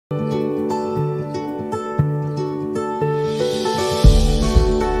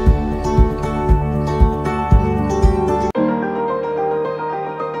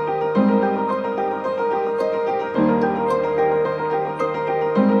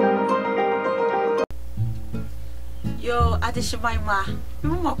Yo, Adishimaima,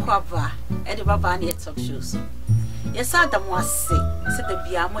 Mama Quabra, Eddie Babani talk shows. Yes, Adam was sick, said the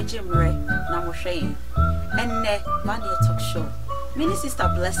Biamo Jimre, Namoshe, and ne Bania talk show. Many sister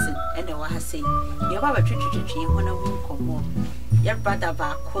blessing, and the Wahasi, your Baba Tree, when a woman come more. Your brother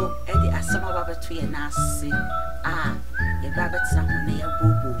Bako, Eddie Asama Baba Tree and Nasi. Ah, your rabbit someone near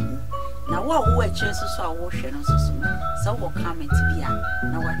Boo Boo. Now, what were chances saw washing on so will come into Bia.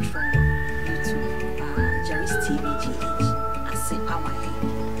 Now, I try YouTube, Jerrystvgh. I say, I'm my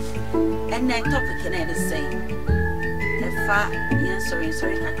head. And that topic can I say, the far, yes,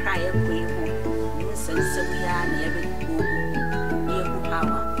 sorry, I cry a queen home. You say, so we are near Boo near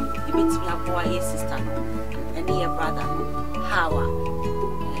Hawa. You meet me a boy, a sister, and dear brother, Hawa.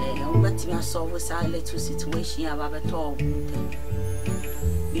 But me saw was a little situation about it all.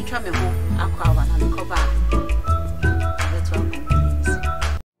 You try me home, I'll call one and come back.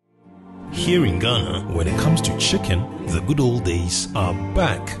 Here in Ghana, when it comes to chicken, the good old days are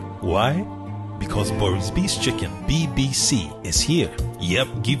back. Why? Because Jerrystvgh's Chicken, BBC, is here. Yep,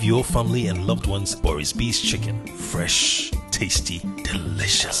 give your family and loved ones Jerrystvgh's Chicken. Fresh, tasty,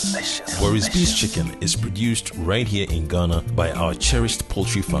 delicious. Jerrystvgh's Chicken is produced right here in Ghana by our cherished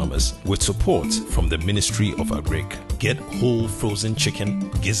poultry farmers with support from the Ministry of Agric. Get whole frozen chicken,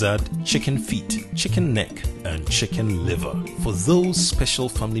 gizzard, chicken feet, chicken neck, and chicken liver for those special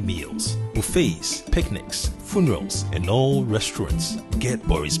family meals, buffets, picnics, funerals, and all restaurants. Get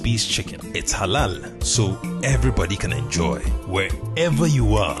Jerrystvgh's Chicken. It's halal, so everybody can enjoy. Wherever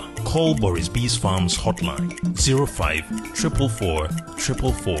you are, call Jerrystvgh's Farms hotline 05 444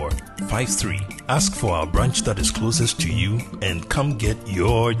 444 53. Ask for our branch that is closest to you and come get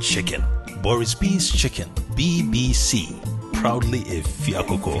your chicken. Jerrystvgh's Chicken, BBC, proudly a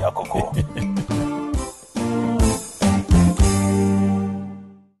Fiakoko.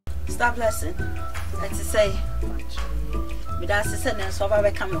 Stop blessing. And to say, but that's the sentence of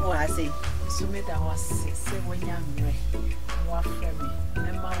our coming home. I say, so me that was say when you're ready, what for me,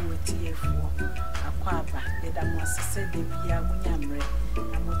 Emma would tear for a quabba, that I must say the Bia when you're ready,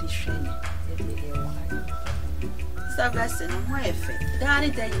 and what is shame, stop blessing, why if Danny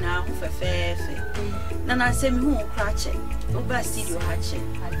day now for fair. Nana send me home, cratch it, over studio hatchet.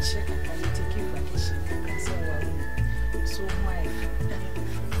 I check and take you vacation. So, wife.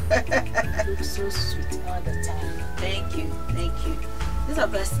 Look so sweet all the time. Thank you. This is a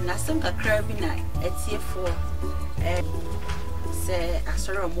blessing. I think a crabby night. It's here for say a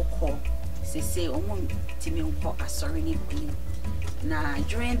sorrow moko. Say, Timmy, a sorry. Now,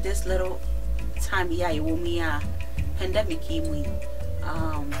 during this little time, yeah, you want me pandemic came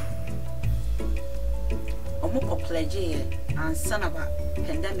Omoko pledge and son of a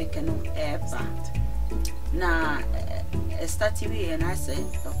pandemic and no air back. Now, I started and I said,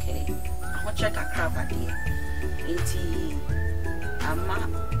 okay, I want to check a crab idea.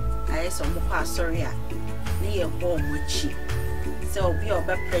 I saw Moka sorry, near home with cheap. So be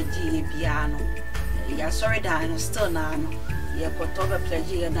over pledge piano. Ya sorry that I'm still now. You put over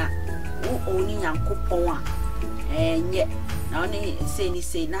pledge and that only and coupon. And yet, now only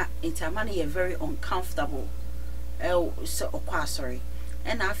say not into money very uncomfortable. Oh, so sorry.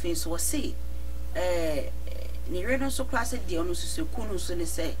 And I think so. See, Nireno so class at the Onusu Kunusu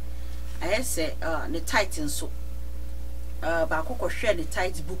say, I say, the Tithing so. Bakoko share the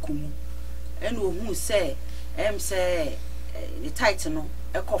Tithe bookum. And who say, say, the Tithing no,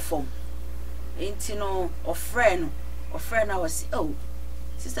 a coffin. Ain't no, or friend, I was, oh,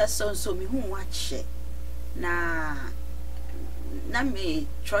 sister so me who watch it. Na me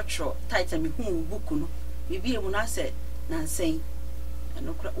trotro Tithing me who bookuno. Maybe I will not say, Nancy.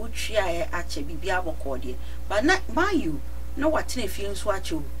 No, which I actually be able to but not by you. No, what if you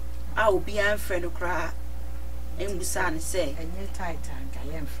watch you? I will be a friend of cry. And the son say, and your Titan,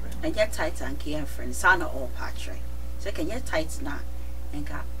 I am friend, and your Titan, I am friend, son or patron. Second, your Titan now, and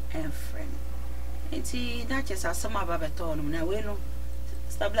got am friend. And see, that just as some of our tone. Now we know,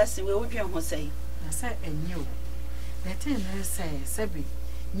 stop blessing, we would you say. I said, and you. The thing I say, Sebi,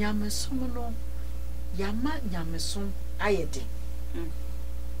 Yamasuno, Yama Yamasum, I did.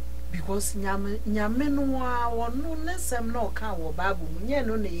 Because Nyamenwa or no nesem no ka wo babu nye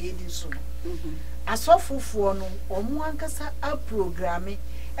no na yedi so asofofo no omo ankasa a programming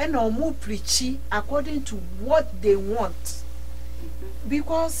and omo preachy according to what they want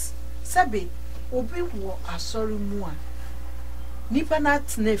because sabe obi wo asori mu a nipa na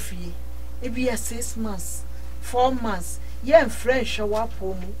tnefie e bia 6 months 4 months ye fresh wa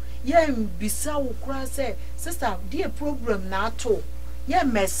pomu ye bisa wo kura say sister the program na to ye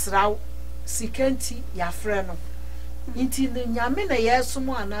mesraw sikenti ya frɛ no inti nyame na yesum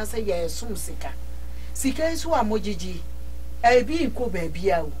anase yesum sika sika nso a mogigi ebi nko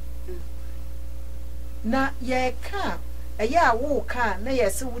baabia o na ye ka eya wo ka na ye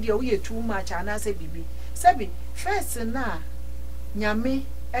se wo de wo ye too much anase bibi sabi first na nyame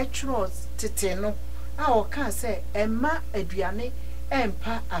etro tete no a o ka se emma aduane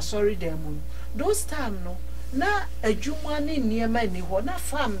empa asori dan mu those time no na adwuma ne niema ni ho na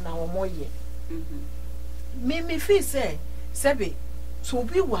farm na wo moye me fi say sabi so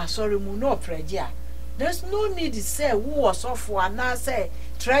bi wa asori mu no preje a there's no need to say who was off and now say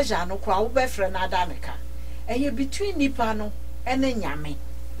treasure no kwa wo be frɛ na adameka eye between nipa no ene nyame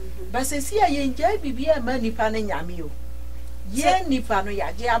but se si aye nja bibia ma nipa ne nyame o ye nipa no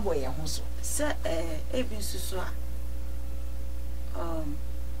yaje aboye ho so se ebi nsusu a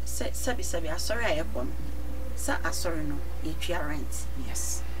sabi asori ayekɔ no sa asori no ye twa rent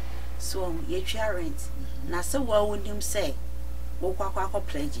yes so ye twa rent na se wa wonim say wo kwakwa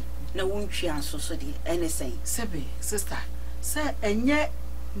pledge na wuntwi anso so de ene say sebe sister say enye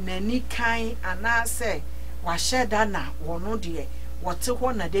nani kan ana say wa sheda na wono de wote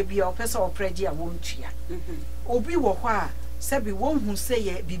ho na de bia opese opreje a wontwa obi wo ho a sebe wonhu say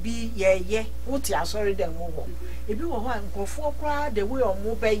ye bibi ye wote asori dem wo ebi wo ho a nkofo kra the way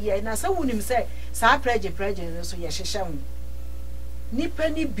omo be ye na say wonim say sa preje so ye hyehye ho nipa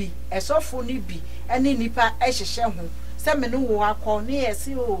ni bi esofo ni bi ene nipa hyehye ho say me no wo akọ ne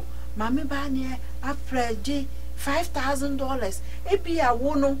yesi o mami ba ne apreje $5,000 ebi a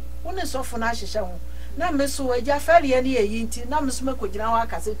wo no woni sofo na hyehye ho na me so agya fare ne yi nti na me so makogina ho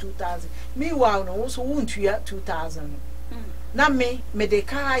akase 2000 me wa no wo so wontua 2000 na me de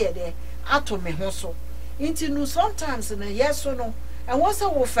ka ye de ato me ho so nti no sometimes na yeso no and wo se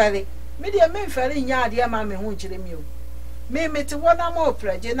wo fare me de me fare nya ade ma me ho nkire mi o me te wona ma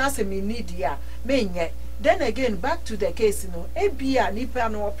opreje na se me need ya me nye. Then again, back to the case, no, ebia nipa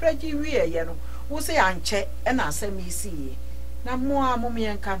no opreji wie ye no, wo se anche e na asem isi na mo a mo me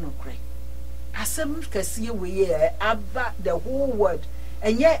enka no kre. Asem kase we ye aba the whole world.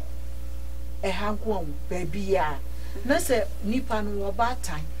 Enye hanko on babia. Na se nipa no wo ba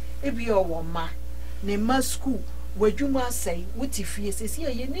tan, ebia wo ma, ne ma school, wadwuma sei, wuti fie se si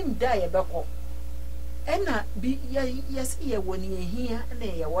ye nim da ye beko. Ena bi yes ye woni ehia na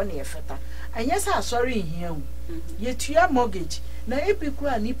ye woni efeta anyesa asori ehia hu ye tua mortgage na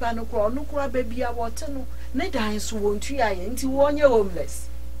epikura nipa no kura onu kura babia wote no ne dan so wontua ye nti wonye homeless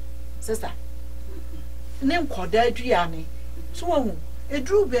sister ne nkoda aduane so hu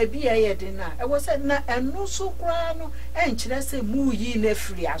edru babia ye de na e wo se na eno so kura no enkyere se mu yi na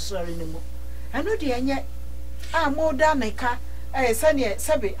firi asori ne mu eno de enye a mo da neka se ne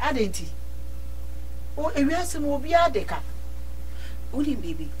sebe adenti o ewiase mo obi adeka uri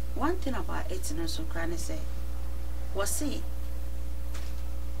baby one thing about it no so kra ne say was see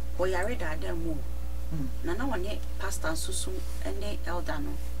o yare da mu na wonye pastor susu ene elder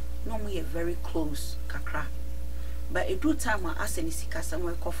no mo ye very close kakra but e do time as any sikasa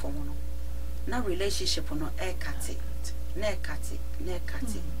mo ekofo mo no na relationship no e kate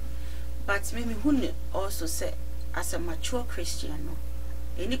but maybe who also say as a mature Christian no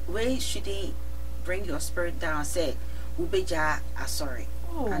any way should they bring your spirit down say ubeja sorry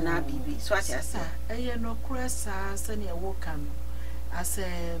ana bibi so what you say eh no kresa say na wo kan as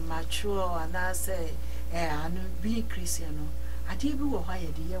a mature and I say anu be Christian no ade bi wo hwa ye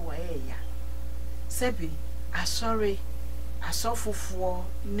de ye wa ya sebi sorry asofofo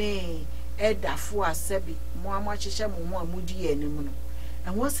ne edafo asebi mo amachihye mo amudi anim no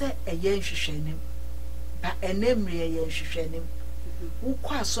and wo say eye nhwehwanim ba enemre eye nhwehwanim wo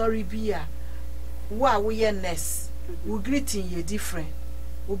kwa sorry bi a we ye ness we greeting ye different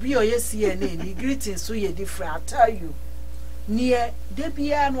obi o yes ye na ni greeting so ye different I tell you near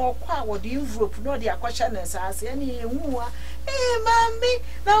debia no kwa wo the envelope no the akwasha ness as any hu a mami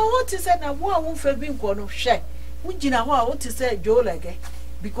na what is na wo a wo fa bi nko no hwe wo gina ho a what is jo lege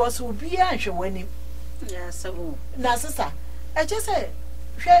because obi a hwe wani yeah so na sisa e je say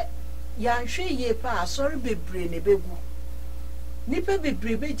hwe ya hwe ye pa sorry bebre ne begu nipa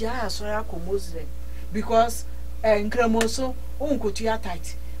bebre be ja sorry akomozre because nkremoso onkotua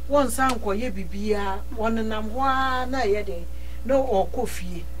tight won san koye bibia wonnam ho na ye de no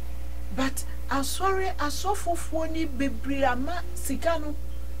okofie but asofofo ni bebre ama sika no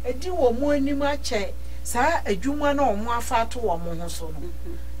edi wo mo anim ache sa adwuma na omo afa to wo mo ho so no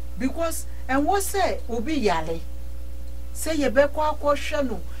because and what say obi yale say ye be kwa hwe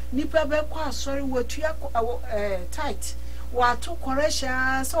no nipa be kwa asori watua tight wato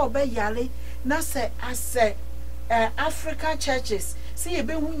correction so obe yale na say as African churches see a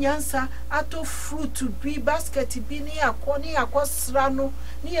be hunyansa ato fruit to be basket be near corny across rano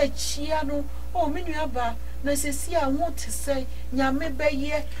near chiano. Oh, minuaba, na sesi a want to say, Nyame be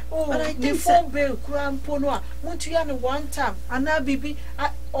ye, oh, the phone bill, cram ponoa, Montiano one time, and now bibi,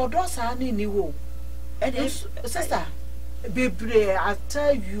 or dos are any wo. And sister, baby, I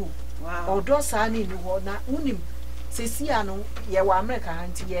tell you, or dos are any wo, na unim, sesiano, ye wa America,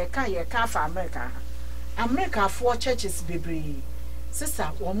 auntie, ye can for America. America 4 churches, baby.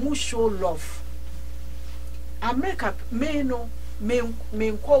 Sister, or more show love. America may no,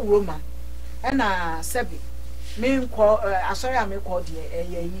 may call Roma. And Sebi, me call sorry, I may call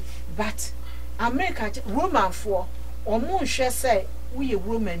the but America Roman for or moon shall say we a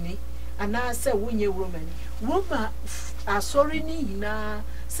Romani, and I say we a Romani. Roma are sorry na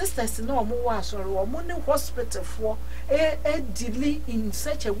sisters no more sorry or money hospital for a delay in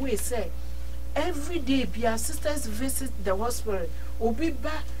such a way say every day be our sisters visit the hospital or be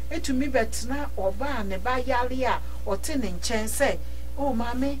back to me better or ba ne ba yalia or tin in chance say oh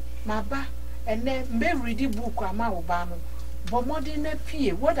mammy my ba. And then me read the book ama obano but modern pie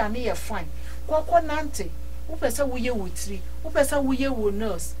what an ear fine kwakwa nante upesa wo ye wotri upesa wo ye wo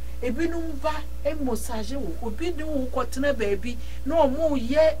nurse ebinum ba e massage wo obi de wo kwotena baabi na omo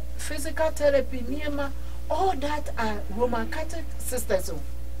ye physical therapy niema all that are Roman Catholic sisters.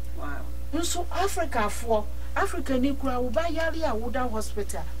 Wow. So Africa ni kura wo ba yare a wo da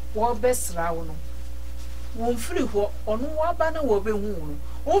hospital wo besra wo no won free ho onu wa ba na wo be hu no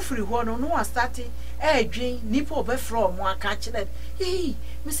o free ho no no start edwin nipa obe from aka kire hey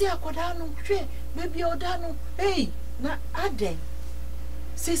me say akoda no hwe baby oda no hey na aden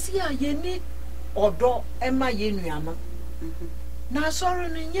sesi a ye ni odo ema ye nuama na sorry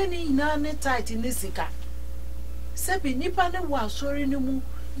no nye ni na ne tight ni sika sebi nipa ne wa sorry ni mu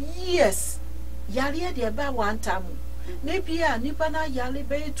yes yare de ba one time na bia nipa na yare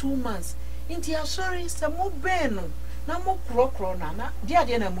be 2 months inti ya sorry samo beno na mo krokro na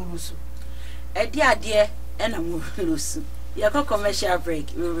dia na murusu dia na murusu ya ko commercial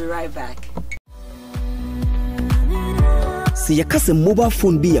break. We'll be right back. See your cousin mobile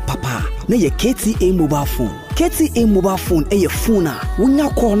phone be a papa na your KTA mobile phone. KTA mobile phone e your phone a wonya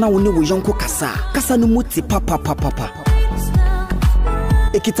call na woni wo yonko kasa no muti papa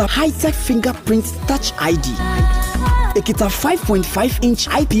ekita high-tech fingerprint touch ID. Ekita 5.5-inch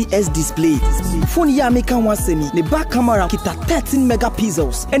IPS display. Phone ya make one semi. The back camera kita 13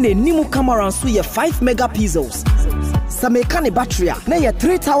 megapixels and the nimu camera so ye 5 megapixels. Sameka ne battery na ye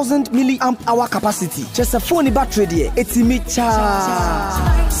 3000 milliamp hour capacity. Just a phone battery there. Etimi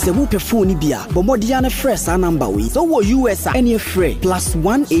charge. Se wo pe phone bia, bomodia na fresh number we. So wo US any free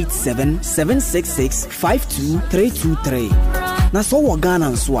 +187 766 52323. Na so wo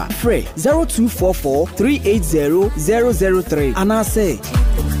Ghana nso a free 0244 380 003 and I say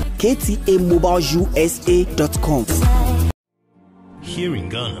ktamobileusa.com. Here in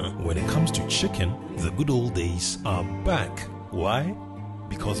Ghana, when it comes to chicken, the good old days are back. Why?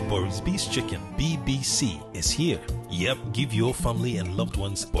 Because Borysbee's Chicken, BBC, is here. Yep, give your family and loved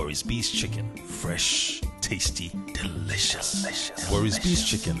ones Borysbee's Chicken. Fresh, tasty, delicious. Borysbee's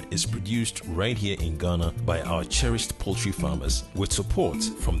Chicken is produced right here in Ghana by our cherished poultry farmers with support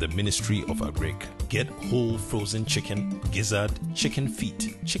from the Ministry of Agric. Get whole frozen chicken, gizzard, chicken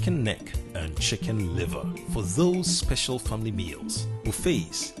feet, chicken neck, and chicken liver for those special family meals,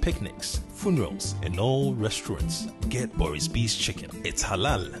 buffets, picnics, funerals, and all restaurants. Get Borysbee's Chicken. It's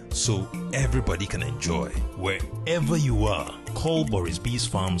halal, so everybody can enjoy. Wherever you are, call Borysbee's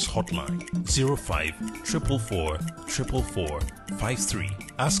Farms hotline 05 444 444 53.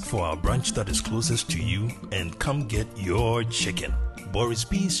 Ask for our branch that is closest to you and come get your chicken.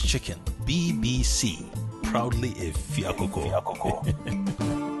 Borysbee's Chicken, BBC, proudly a Fiakoko.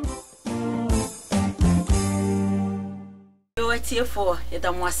 You are here for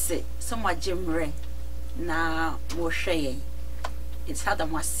Yadamwase, somewhat Jimre, na Moshe. It's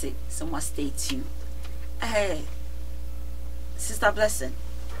Hadamwase, somewhat stay tuned. Hey, Sister Blessing,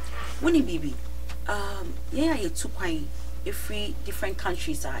 Winnie Bibi, yeah, you two quite if different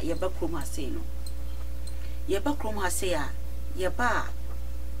countries are your backroom has say no. Your backroom has say Yaba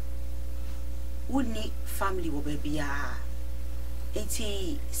would need family will be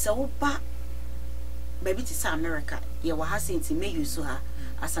so ba baby to America. You were hasing to make use her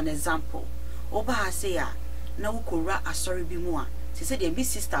as an example. Oba say no kura a sorry be more. She said, "Your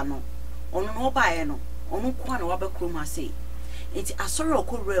sister no, on no by no, on no corner of a chroma say. It's a sorry or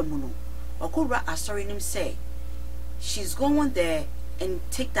could remuno, or could a sorry him say. She's going there and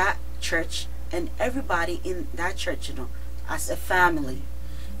take that church and everybody in that church, you know. As a family,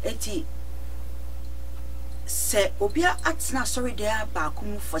 eti se obia atena sorry there back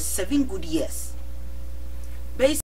for 7 good years.